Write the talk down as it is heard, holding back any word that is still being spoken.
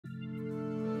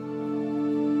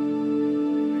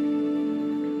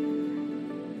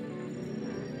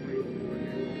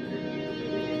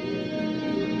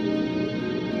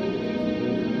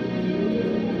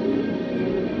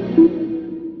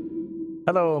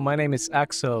Hello, my name is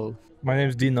Axel. My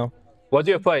name's Dino. What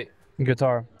do you play?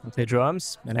 Guitar. I play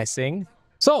drums and I sing.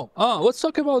 So, let's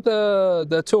talk about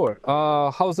the tour.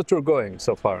 How's the tour going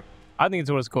so far? I think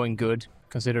the tour is going good,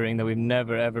 considering that we've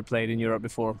never ever played in Europe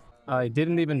before. I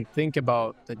didn't even think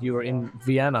about that you were in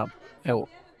Vienna. Oh,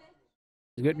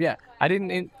 good. Yeah, I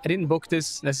didn't book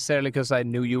this necessarily because I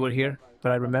knew you were here,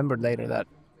 but I remembered later that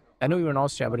I knew you were in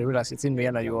Austria, but I realized it's in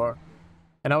Vienna you are.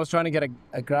 And I was trying to get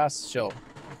a grass show,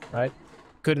 right?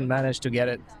 Couldn't manage to get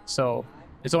it, so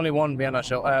it's only one Vienna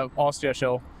show, Austria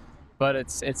show, but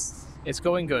it's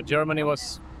going good. Germany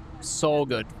was so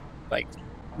good, like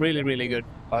really good.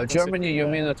 Germany, you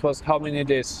mean it was how many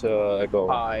days ago?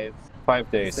 5.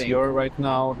 5 days. think. You're right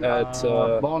now at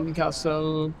Bonn,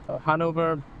 Kassel,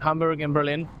 Hanover, Hamburg, and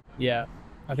Berlin. Yeah,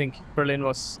 I think Berlin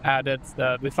was added.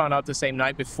 We found out the same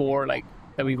night before, like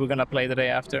that we were gonna play the day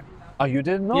after. Oh, you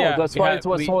didn't know? Yeah, that's we why had- it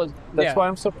was. we- That's yeah. why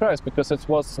I'm surprised because it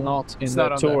was not in It's the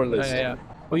not on tour the- list. Yeah.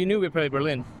 Well, you knew we played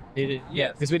Berlin.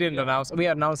 Yeah, because we didn't announce. We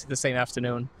announced it the same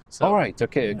afternoon. So All right.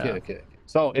 Okay. Yeah. Okay.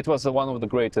 So it was one of the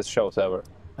greatest shows ever.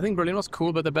 I think Berlin was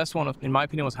cool, but the best one, in my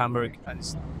opinion, was Hamburg. I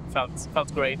just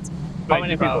felt great. How Great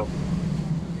many crowd. people?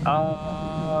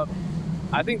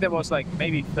 I think there was like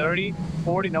maybe 30,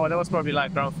 40. No, there was probably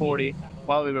like around 40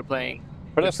 while we were playing.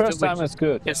 For the Which- first time, which- it's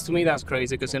good. Yes, to me that's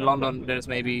crazy because in London there's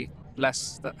maybe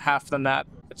half than that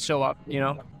show up, you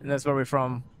know, and that's where we're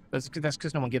from. That's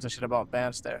because no one gives a shit about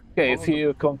bands there. Okay, if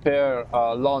you compare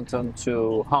London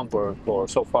to Hamburg, or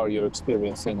so far your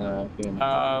experience in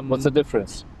what's the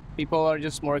difference? People are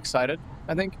just more excited,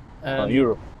 I think. And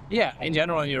Europe. Yeah, in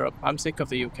general in Europe, I'm sick of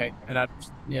the UK, and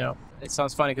it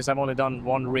sounds funny because I've only done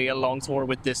one real long tour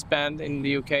with this band in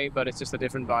the UK, but it's just a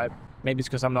different vibe. Maybe it's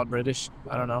because I'm not British.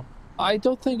 I don't know. I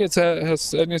don't think it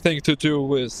has anything to do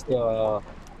with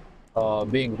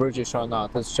being British or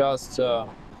not. It's just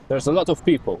there's a lot of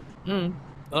people. A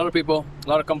lot of people, a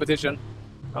lot of competition,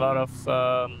 a lot of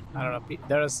I don't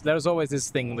know. There's always this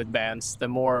thing with bands. The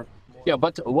more Yeah,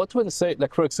 but what would you say,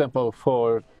 like for example,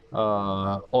 for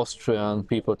Austrian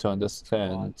people to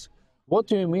understand, what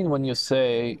do you mean when you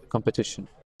say competition?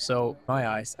 so my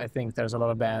eyes, I think there's a lot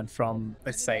of bands from,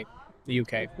 let's say, the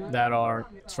UK that are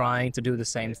trying to do the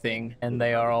same thing, and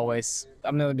they are always,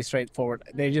 I'm gonna be straightforward,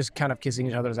 they're just kind of kissing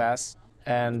each other's ass,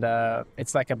 and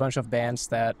it's like a bunch of bands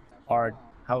that are,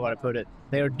 how do I put it,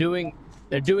 they're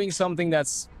doing something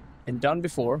that's been done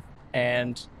before,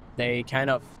 and they kind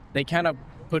of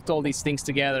put all these things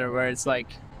together where it's like,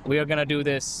 we are gonna do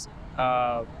this,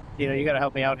 you gotta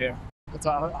help me out here. That's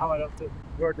how I don't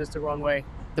word this the wrong way.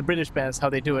 The British bands, how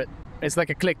they do it, it's like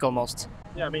a clique almost.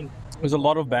 Yeah, I mean, there's a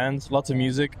lot of bands, lots of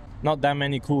music, not that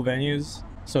many cool venues.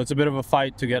 So it's a bit of a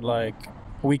fight to get like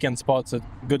weekend spots at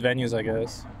good venues, I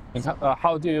guess. And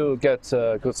how do you get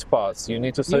good spots? You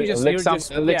need to say, You lick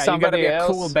gotta somebody be a else.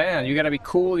 cool band. You gotta be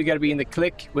cool. You gotta be in the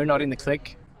clique. We're not in the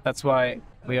clique. That's why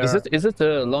we are. Is it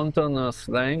a London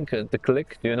slang, the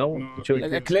click? Do you know?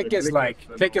 A clique is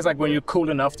like when you're cool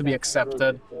enough to be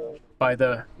accepted by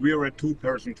the. We are a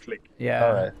two-person clique, Yeah.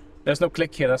 All right. There's no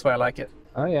clique here. That's why I like it.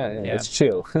 Oh yeah, Yeah. it's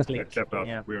chill. Clique. except us.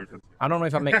 Yeah. We're I don't know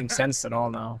if I'm making sense at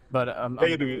all now, but yeah,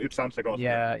 you do. It sounds like us.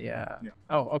 yeah. Yeah.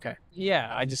 Oh, okay.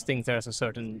 Yeah, I just think there's a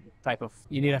certain type of,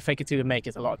 you need to fake it till you make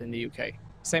it a lot in the UK.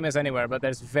 Same as anywhere, but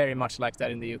there's very much like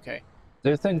that in the UK. Do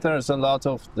you think there's a lot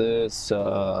of this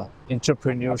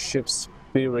entrepreneurship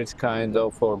spirit kind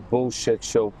of, or bullshit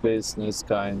show business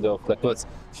kind of, like let's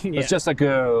just like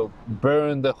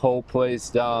burn the whole place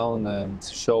down and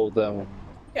show them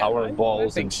our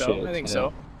balls I think and so. shit. I think yeah.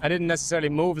 so. I didn't necessarily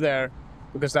move there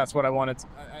because that's what I wanted.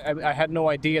 I had no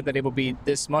idea that it would be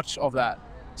this much of that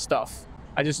stuff.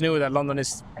 I just knew that London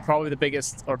is probably the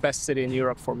biggest or best city in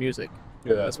Europe for music.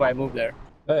 Yeah. That's why I moved there.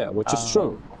 Yeah, which is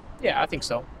true. Yeah, I think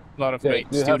so. A lot of Yeah, great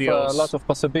you studios. have a lot of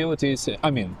possibilities.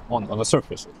 I mean, on the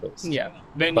surface at least. Yeah,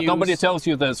 But venues. nobody tells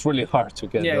you that it's really hard to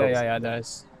get those. Yeah.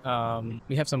 There's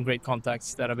we have some great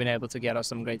contacts that have been able to get us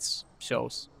some great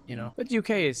shows, you know. But UK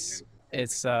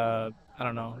it's I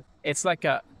don't know. It's like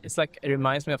it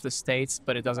reminds me of the States,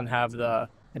 but it doesn't have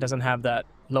that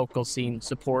local scene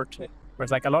support.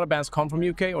 Whereas like a lot of bands come from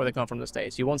UK or they come from the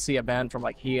States. You won't see a band from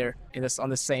like here on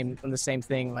the same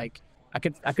thing. Like I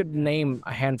could name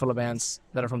a handful of bands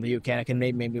that are from the UK, and I can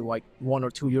name maybe like 1 or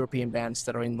 2 European bands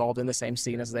that are involved in the same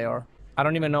scene as they are. I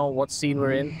don't even know what scene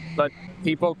we're in, but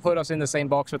people put us in the same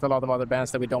box with a lot of other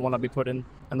bands that we don't want to be put in,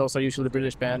 and those are usually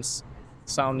British bands,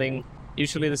 sounding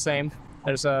usually the same.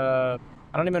 There's I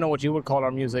don't even know what you would call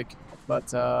our music,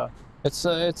 but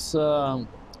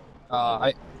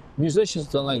Musicians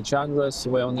don't like genres.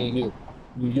 We only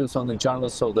you use on the genre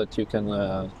so that you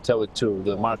can tell it to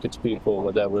the market people,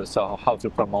 whatever, so how to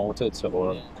promote it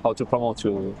or how to promote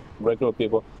to regular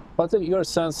people. But in your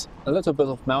sense, a little bit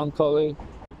of melancholy.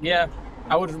 Yeah,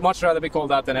 I would much rather be called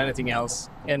that than anything else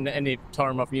in any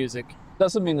term of music.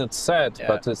 Doesn't mean it's sad,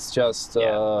 but it's just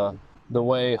the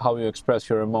way how you express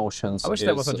your emotions. I wish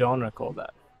there was a genre called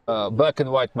that. Black and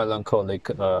white melancholic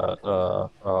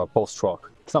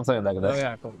post-rock, something like that. Oh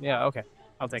yeah, cool. Yeah, okay,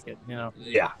 I'll take it. You know.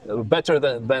 Yeah, better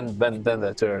than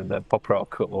the pop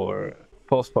rock or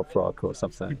post-pop rock or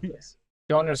something. Yes.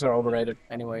 Genres are overrated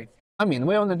anyway. I mean,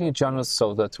 we only need genres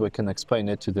so that we can explain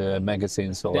it to the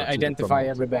magazines or They identify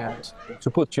every band. to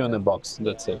put you in a box.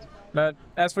 That's it. But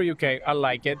as for UK, I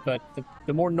like it, but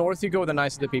the more north you go, the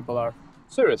nicer the people are.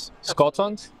 Serious.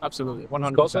 Scotland? Absolutely,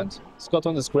 100%. Scotland?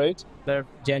 Scotland is great. They're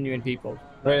genuine people.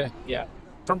 Really? Yeah,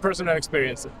 from personal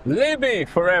experience. Libby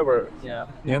forever. Yeah.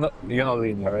 You know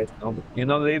Libby, right? No. You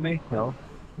know Libby? No.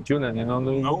 Julian, you know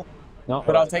Libby? No. No.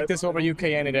 But I'll take this over UK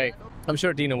any day. I'm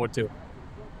sure Dino would too.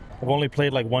 I've only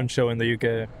played like one show in the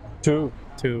UK. Two.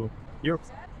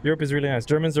 Europe is really nice.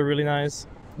 Germans are really nice,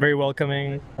 very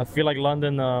welcoming. I feel like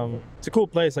London, it's a cool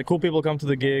place. Like cool people come to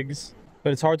the gigs,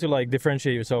 but it's hard to like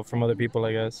differentiate yourself from other people,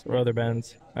 I guess, or other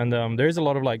bands. And there is a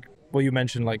lot of like what you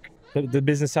mentioned, like the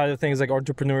business side of things, like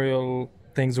entrepreneurial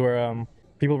things where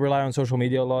people rely on social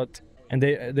media a lot, and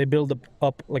they build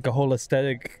up like a whole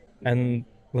aesthetic and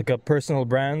like a personal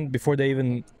brand before they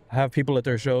even have people at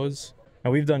their shows.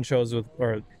 And we've done shows with,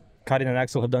 or Karin and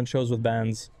Axel have done shows with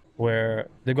bands where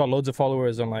they've got loads of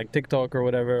followers on like TikTok or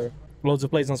whatever, loads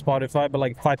of plays on Spotify, but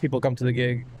like 5 people come to the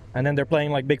gig, and then they're playing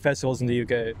like big festivals in the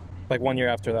UK like 1 year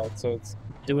after that. So it's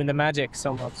doing the magic.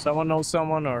 Someone knows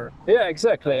someone, or Yeah,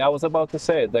 exactly. I was about to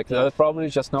say it. Like, they probably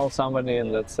just know somebody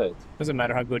and that's it. doesn't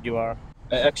matter how good you are.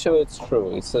 Actually, it's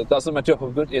true. It doesn't matter how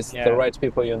good, it's the right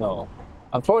people you know.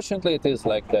 Unfortunately, it is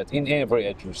like that in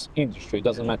every industry. It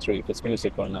doesn't matter if it's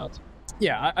music or not.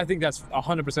 Yeah, I think that's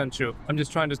 100% true. I'm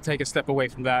just trying to take a step away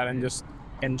from that and just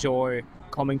enjoy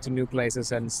coming to new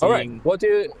places and seeing. All right. What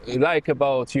do you like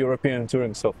about European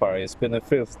touring so far? It's been the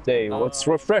 5th day. What's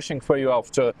refreshing for you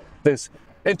after this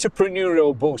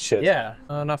entrepreneurial bullshit? Yeah,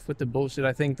 enough with the bullshit.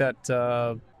 I think that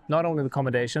not only the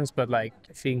accommodations, but like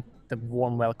I think the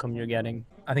warm welcome you're getting.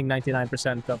 I think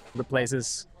 99% of the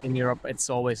places in Europe, it's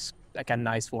always like a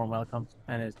nice warm welcome,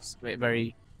 and it's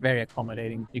very, very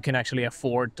accommodating. You can actually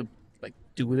afford to like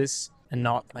do this and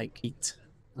not like eat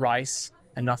rice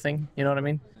and nothing. You know what I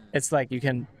mean? It's like you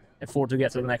can afford to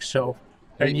get to the next show.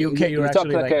 In UK, you talk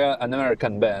actually like an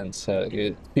American band.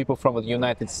 People from the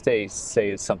United States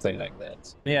say something like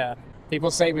that. yeah.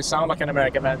 People say we sound like an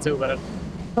American band too, but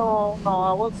No,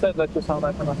 I won't say that you sound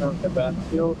like an American band.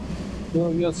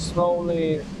 You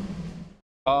slowly.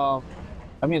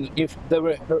 I mean, if they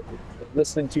were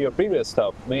listening to your previous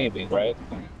stuff, maybe, right?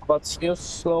 But you're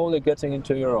slowly getting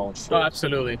into your own shit. oh,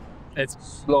 absolutely. It's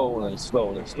Slowly.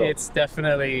 it's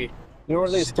definitely You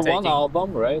released one taking-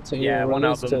 album, right? You Yeah, one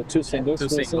released, album. 2 singles. Two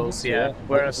three singles, yeah.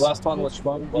 Whereas- last one, which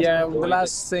one? yeah. The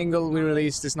last single we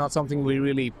released is not something we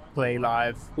really play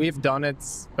live. We've done it,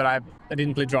 but I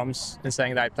didn't play drums and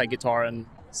sang that. I play guitar and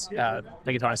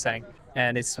sang,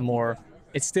 and it's more.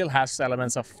 It still has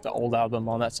elements of the old album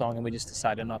on that song, and we just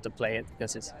decided not to play it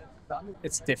because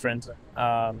it's different.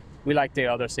 We like the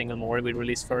other single more. We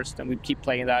released first, and we keep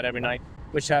playing that every night,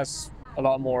 which has a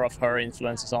lot more of her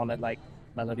influences on it, like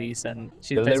melodies, and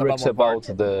she The plays a lot lyrics more about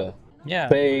part. the Yeah.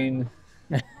 pain.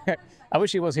 I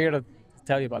wish he was here to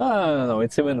tell you about that. No,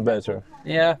 it's even better.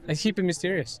 Yeah, and keep it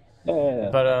mysterious. Yeah.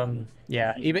 But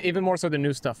yeah, even more so the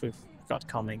new stuff we've got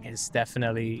coming is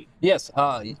definitely Yes,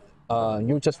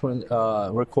 you just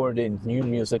recording new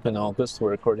music in August.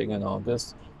 We're recording in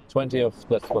August. 20th,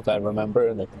 that's what I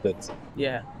remember. That's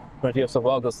yeah. 20th of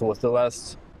August was the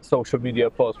last social media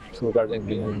post regarding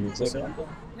the new music. So,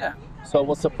 yeah. So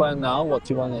what's the plan now? What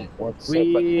do you want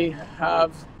to...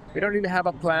 We don't really have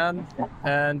a plan,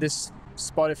 and this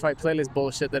Spotify playlist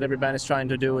bullshit that every band is trying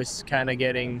to do is kind of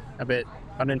getting a bit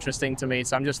uninteresting to me.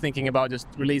 So I'm just thinking about just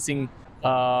releasing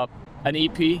an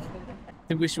EP. I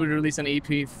think we should release an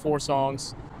EP, 4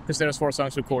 songs, because there's 4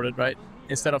 songs recorded, right?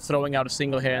 Instead of throwing out a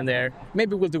single here and there,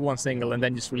 maybe we'll do 1 single and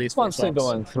then just release 4 One songs.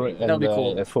 single and 3 That'll be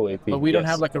cool. a full EP. But we don't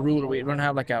yes. have like a rule. We don't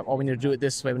have like a, oh, we need to do it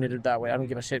this way, we need to do it that way. I don't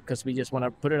give a shit because we just want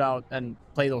to put it out and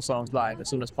play those songs live as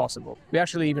soon as possible. We're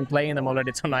actually even playing them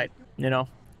already tonight, you know?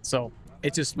 So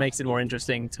it just makes it more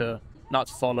interesting to not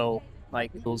follow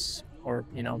like rules, or,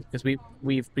 you know, because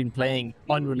we've been playing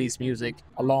unreleased music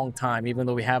a long time, even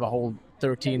though we have a whole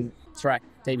 13-track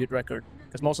debut record.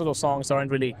 because most of those songs aren't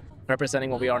really representing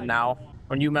what we are now.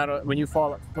 When you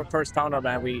first found our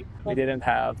band, we didn't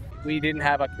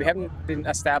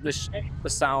establish the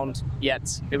sound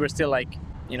yet. We were still like,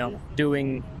 you know,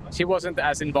 doing. She wasn't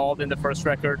as involved in the first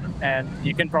record, and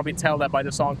you can probably tell that by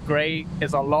the song. Gray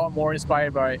is a lot more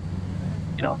inspired by,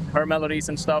 you know, her melodies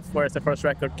and stuff, whereas the first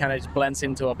record kind of just blends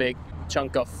into a big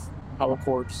chunk of power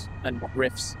chords and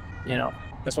riffs, you know.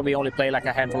 That's why we only play like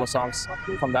a handful of songs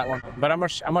from that one. But I'm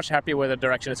much happier with the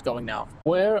direction it's going now.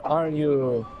 Where are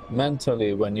you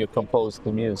mentally when you compose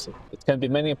the music? It can be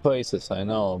many places, I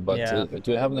know, but Yeah.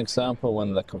 Do you have an example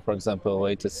when, like, for example, the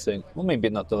latest single, well, maybe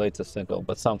not the latest single,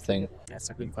 but something?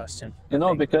 That's a good question. You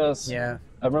know, because Yeah.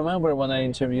 I remember when I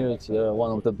interviewed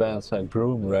one of the bands, like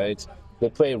Broom, right?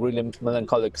 They play really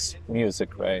melancholic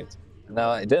music, right?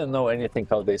 Now, I didn't know anything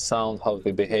how they sound, how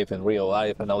they behave in real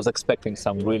life, and I was expecting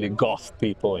some really goth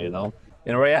people, you know.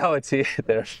 In reality,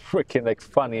 they're freaking like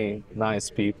funny, nice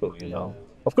people, you know.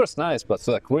 Of course, nice, but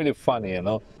like really funny, you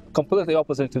know. Completely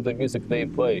opposite to the music they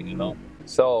play, you know.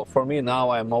 So for me now,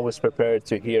 I'm always prepared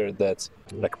to hear that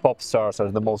like pop stars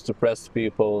are the most depressed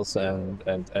peoples, and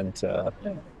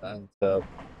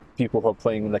people who are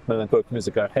playing like melancholic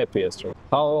music are happiest.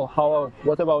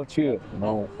 What about you? You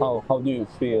know, how do you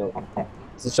feel?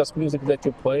 Is it just music that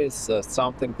you play? Is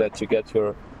something that you get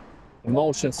your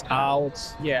emotions out?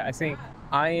 Yeah, I think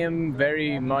I am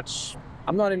very much.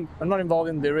 I'm not involved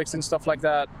in lyrics and stuff like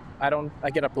that. I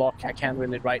get a block. I can't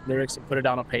really write lyrics and put it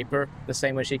down on paper the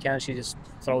same way she can. She just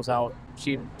throws out.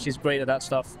 She's great at that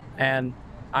stuff, and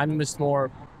I'm just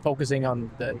more focusing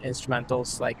on the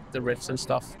instrumentals, like the riffs and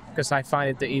stuff, because I find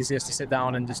it the easiest to sit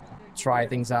down and just try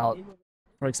things out.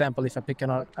 For example, if I pick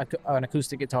an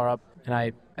acoustic guitar up and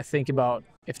I think about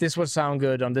if this would sound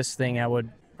good on this thing, I would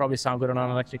probably sound good on an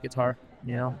electric guitar.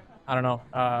 You know, I don't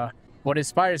know. What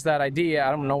inspires that idea? I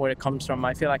don't know where it comes from.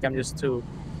 I feel like I'm just too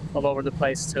all over the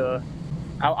place to.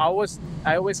 I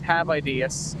always have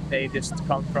ideas. They just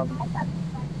come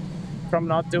from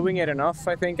not doing it enough.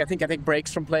 I think I take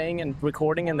breaks from playing and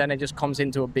recording, and then it just comes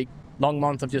into a big long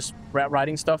month of just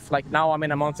writing stuff. Like now I'm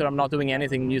in a month that I'm not doing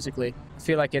anything musically. I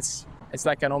feel like it's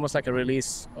like almost like a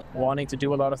release, wanting to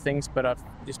do a lot of things, but I've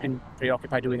just been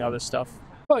preoccupied doing other stuff.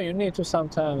 Well, you need to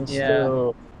sometimes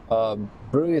to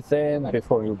breathe in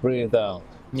before you breathe out.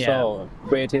 Yeah. So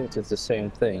creativity is the same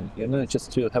thing. You know,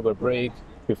 just to have a break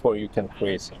before you can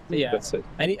create something. Yeah. That's it.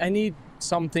 I need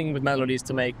something with melodies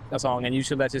to make a song, and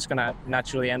usually that's just gonna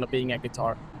naturally end up being a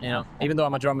guitar. You know, even though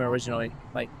I'm a drummer originally,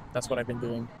 like that's what I've been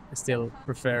doing. I still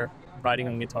prefer writing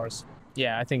on guitars.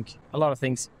 Yeah, I think a lot of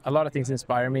things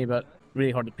inspire me, but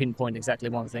really hard to pinpoint exactly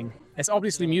one thing. It's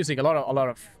obviously music. A lot of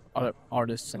other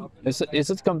artists. And Is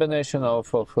it combination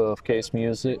of case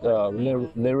music,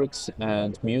 lyrics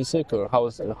and music, or how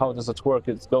does it work?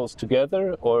 It goes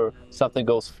together, or something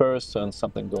goes first and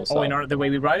something goes out? in the way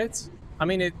we write it. I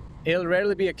mean, it'll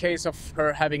rarely be a case of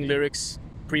her having lyrics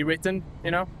pre-written.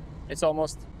 You know, it's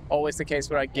almost always the case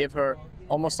where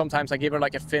sometimes I give her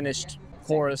like a finished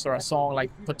chorus or a song like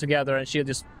put together, and she'll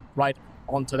just write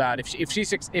onto that. If she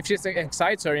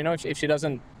excites her, you know,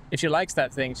 if she likes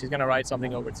that thing, she's gonna write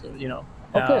something over to, you know.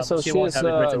 Okay, so she won't she's have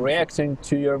it written reacting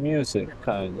to your music,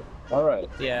 kind of. All right.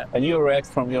 Yeah. And you react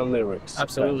from your lyrics.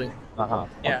 Absolutely. Uh-huh.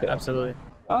 Yeah, Okay. absolutely.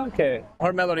 Okay.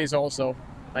 Her melodies also,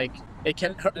 like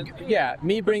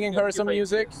me bringing her some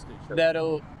music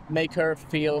that'll make her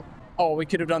feel, oh, we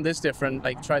could have done this different,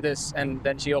 like try this, and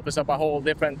then she opens up a whole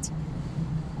different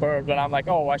world. But I'm like,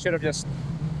 oh, I should have just,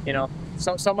 you know,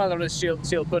 some melodies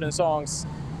she'll put in songs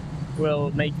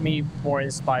will make me more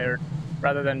inspired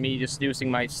rather than me just using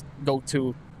my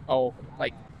go-to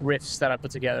like riffs that I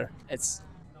put together. It's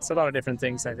a lot of different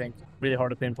things, I think. Really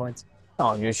hard to pinpoint.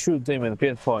 No, you should even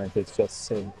pinpoint. It's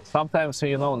just sometimes,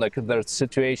 you know, like there's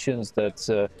situations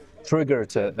that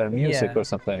triggered music Yeah. or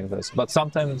something like this. But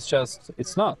sometimes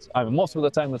it's not. I mean, most of the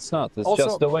time it's not. It's Also,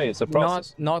 just the way. It's a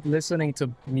process. Not listening to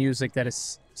music that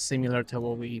is similar to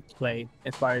what we play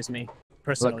inspires me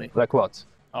personally. Like what?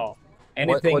 Oh,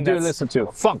 anything. What do you that's- listen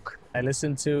to? Funk. I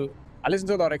listen to a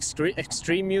lot of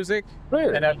extreme music.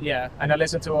 Really? And I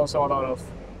listen to also a lot of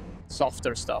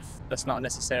softer stuff. That's not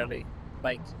necessarily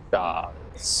like.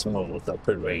 Smooth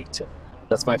operator.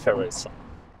 That's my favorite song.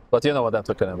 But you know what I'm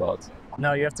talking about.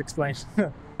 No, you have to explain.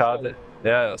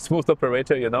 Yeah, smooth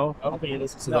operator. You know? I don't think you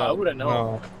listen to that. I wouldn't know.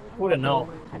 No. I wouldn't know.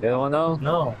 You don't know?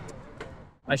 No.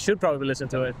 I should probably listen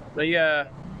to it. But yeah,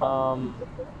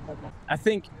 I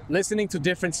think listening to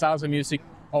different styles of music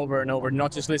over and over,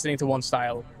 not just listening to one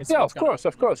style. Yeah, of course.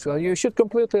 Well, you should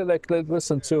completely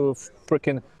listen to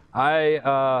freaking.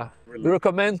 I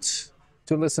recommend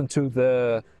to listen to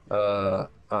the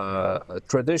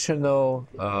traditional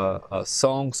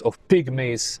songs of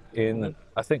pygmies in,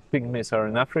 I think pygmies are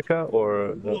in Africa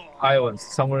or the islands,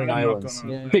 somewhere in islands.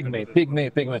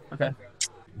 Pygmy. Okay.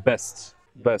 Best.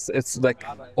 It's like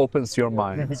opens your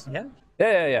mind.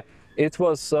 Yeah. Yeah. It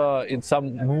was in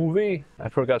some movie. I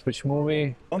forgot which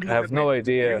movie. Don't I look have at no me.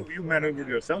 idea. You maneuvered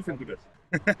yourself into this.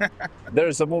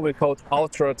 There's a movie called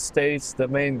Altered States. The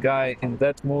main guy in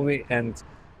that movie, and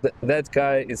that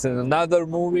guy is in another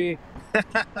movie.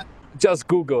 Just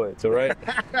Google it, all right?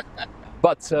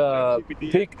 But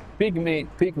pygmy,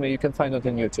 you can find it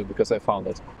on YouTube because I found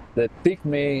it. The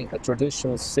pygmy,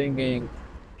 traditional singing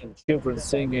and children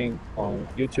singing on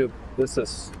YouTube. This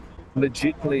is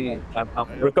legitly, I'm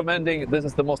recommending. This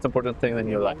is the most important thing in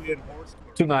your life.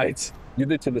 Tonight, you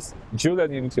need to listen.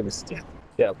 Julian, you need to listen.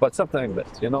 Yeah, but something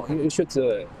like that. You know, you should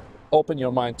open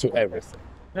your mind to everything.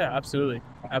 Yeah, absolutely.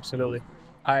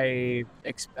 I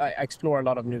explore a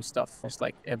lot of new stuff. It's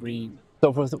like every.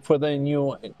 So for the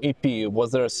new EP,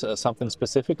 was there something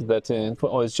specific that,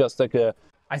 or it's just like a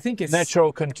I think it's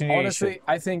natural continuation? Honestly,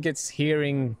 I think it's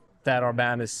hearing that our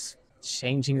band is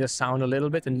changing the sound a little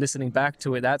bit and listening back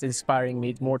to it. That's inspiring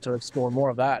me more to explore more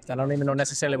of that. I don't even know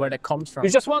necessarily where that comes from.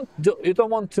 You just you don't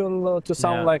want to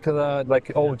sound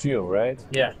like old you, right?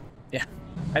 Yeah,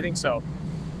 I think so.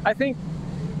 I think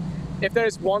if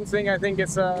there's one thing, I think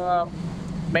it's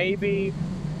maybe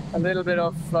a little bit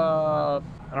of I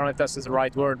don't know if that's the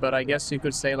right word, but I guess you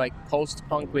could say like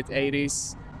post-punk with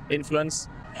 80s influence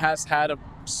has had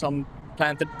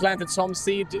planted some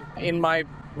seed in my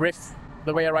riff,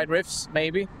 the way I write riffs.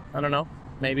 Maybe, I don't know,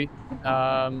 maybe,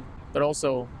 but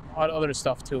also other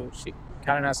stuff too.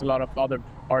 Karen has a lot of other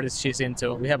artists she's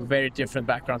into. We have very different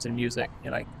backgrounds in music,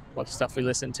 like what stuff we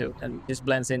listen to, and just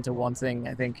blends into one thing,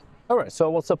 I think. All right. So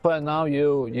what's the plan now?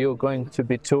 You're going to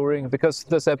be touring because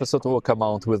this episode will come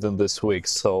out within this week.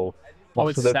 So.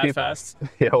 It's that fast?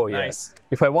 Yeah, oh, yeah. Nice.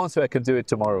 If I want to, I can do it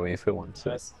tomorrow if I want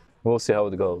to. Nice. We'll see how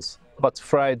it goes. But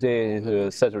Friday,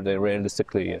 Saturday,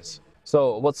 realistically, yes.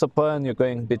 So what's the plan? You're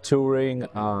going to be touring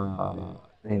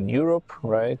in Europe,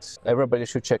 right? Everybody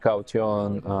should check out you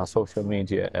on social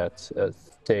media at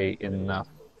Stay in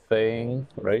Nothing,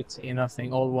 right? Stay in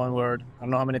Nothing, all one word. I don't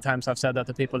know how many times I've said that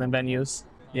to people in venues.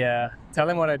 Yeah, tell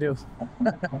them what I do.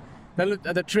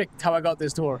 The trick, how I got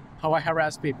this tour, how I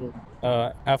harass people.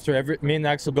 After me and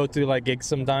Axel go to like gigs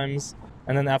sometimes,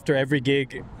 and then after every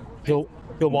gig, he'll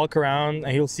walk around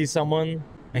and he'll see someone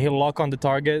and he'll lock on the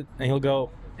target and he'll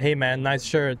go, "Hey man, nice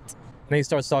shirt." And then he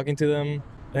starts talking to them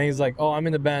and he's like, "Oh, I'm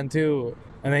in the band too."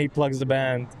 And then he plugs the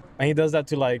band and he does that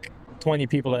to like 20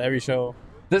 people at every show.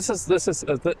 This is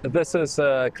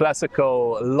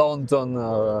classical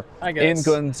London,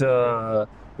 England.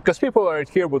 Because people right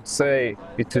here would say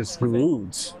it is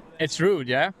rude. It's rude,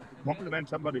 yeah? Compliment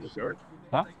somebody's shirt.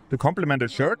 Huh? To compliment a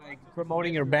shirt? Like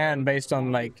promoting your band based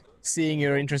on like seeing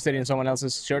you're interested in someone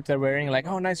else's shirt they're wearing, like,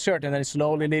 oh, nice shirt, and then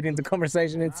slowly leading the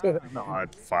conversation into... No,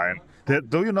 it's fine.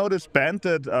 Do you know this band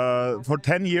that for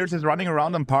 10 years is running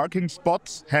around on parking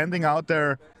spots, handing out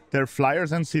their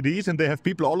flyers and CDs, and they have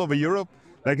people all over Europe?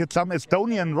 Like it's some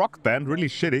Estonian rock band, really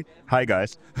shitty. Hi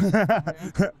guys.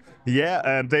 Yeah,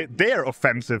 and they're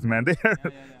offensive, man.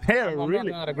 They're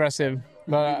really not aggressive,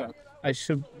 but I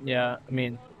should. Yeah, I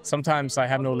mean, sometimes I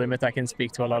have no limit. I can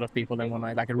speak to a lot of people. Then when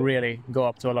I can really go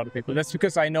up to a lot of people. That's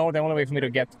because I know the only way for me to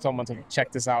get someone to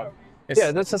check this out.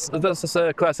 Yeah, this is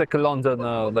a classic London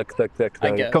like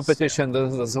competition. Yeah.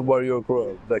 This is where you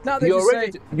grow. Like no,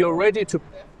 you're ready to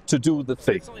do the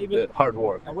thing, the hard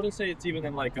work. I wouldn't say it's even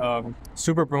in like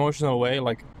super promotional way.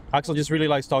 Like Axel just really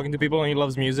likes talking to people and he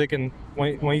loves music, and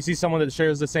when you see someone that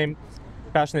shares the same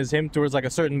passion as him towards like a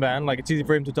certain band, like it's easy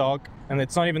for him to talk, and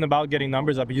it's not even about getting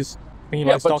numbers up. He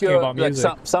likes talking about music.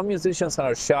 Like some musicians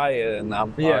are shy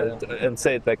and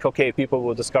say like, okay, people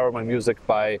will discover my music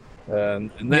by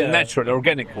naturally,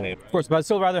 organically. Of course, but I'd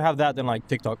still rather have that than like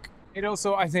TikTok. It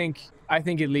also, I think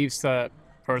it leaves a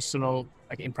personal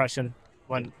impression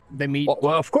when they meet.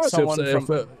 Well, of course,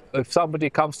 if somebody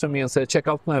comes to me and says, check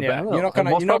out my band, you're not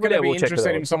gonna be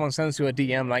interested if someone sends you a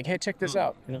DM like, hey, check this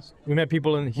out. We met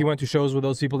people and he went to shows with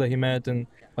those people that he met, and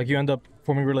like you end up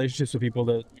forming relationships with people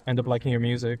that end up liking your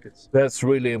music. That's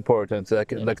really important.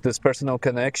 Like this personal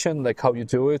connection, like how you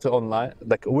do it online.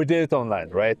 Like we did it online,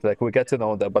 right? Like we get to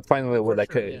know that, but finally we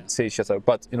see each other.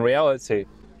 But in reality,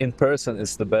 in person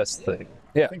is the best thing.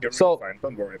 Yeah. I think you're really fine.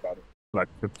 Don't worry about it. Like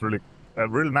it's really a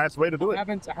really nice way to do it. I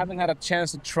haven't had a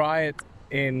chance to try it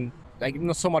in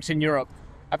not so much in Europe.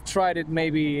 I've tried it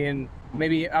maybe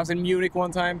I was in Munich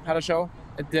one time, had a show.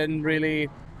 It didn't really.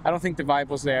 I don't think the vibe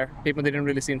was there. People didn't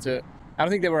really seem to I don't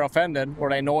think they were offended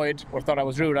or annoyed or thought I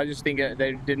was rude. I just think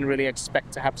they didn't really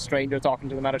expect to have a stranger talking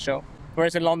to them at a show.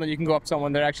 Whereas in London, you can go up to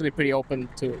someone, they're actually pretty open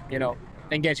to,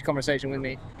 engage in conversation with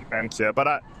me. Depends, yeah.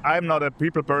 But I'm not a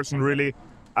people person, really.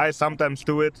 I sometimes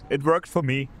do it. It works for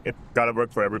me. It gotta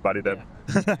work for everybody then.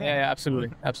 Yeah, absolutely.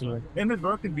 And it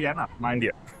worked in Vienna, mind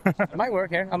you. It might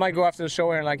work here. I might go after the show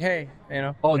and like, hey,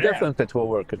 Oh, definitely it will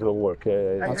work. It will work.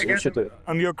 We should do it.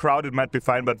 On your crowd, it might be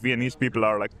fine, but Viennese people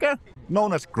are like,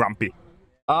 known as grumpy.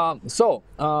 So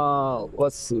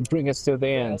let's bring us to the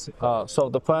end. So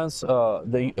the plans,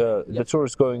 the tour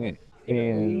is going in.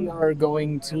 We are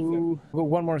going to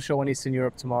one more show in Eastern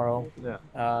Europe tomorrow. Yeah.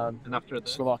 And after that,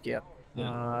 Slovakia.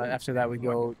 After that, we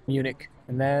go Munich,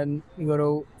 and then we go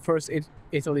to first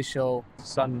Italy show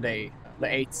Sunday, the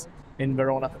 8th in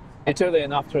Verona. Italy,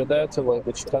 and after that,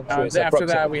 which countries? After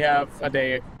that, we have a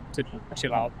day to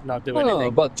chill out, not do anything.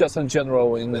 No, but just in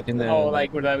general, in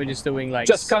we're just doing like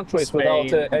just countries Spain.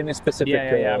 without any specific.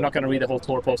 Yeah. I'm not gonna read the whole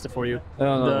tour poster for you.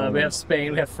 We have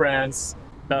Spain, we have France,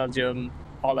 Belgium,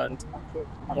 Holland,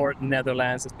 or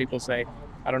Netherlands, as people say.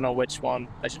 I don't know which one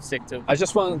I should stick to. I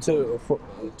just wanted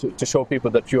to show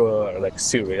people that you are like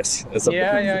serious.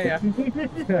 Yeah.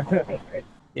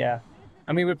 Yeah.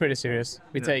 I mean, we're pretty serious.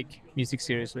 We take music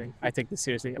seriously. I take this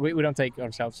seriously. We don't take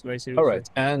ourselves very seriously. All right.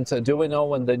 And do we know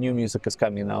when the new music is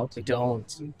coming out? We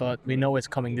don't, but we know it's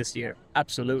coming this year.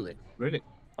 Absolutely. Really?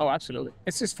 Oh, absolutely.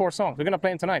 It's just 4 songs. We're gonna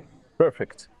play them tonight.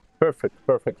 Perfect.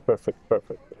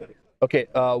 Okay,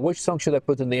 which song should I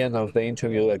put in the end of the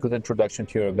interview? A good introduction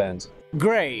to your band.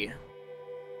 Grey.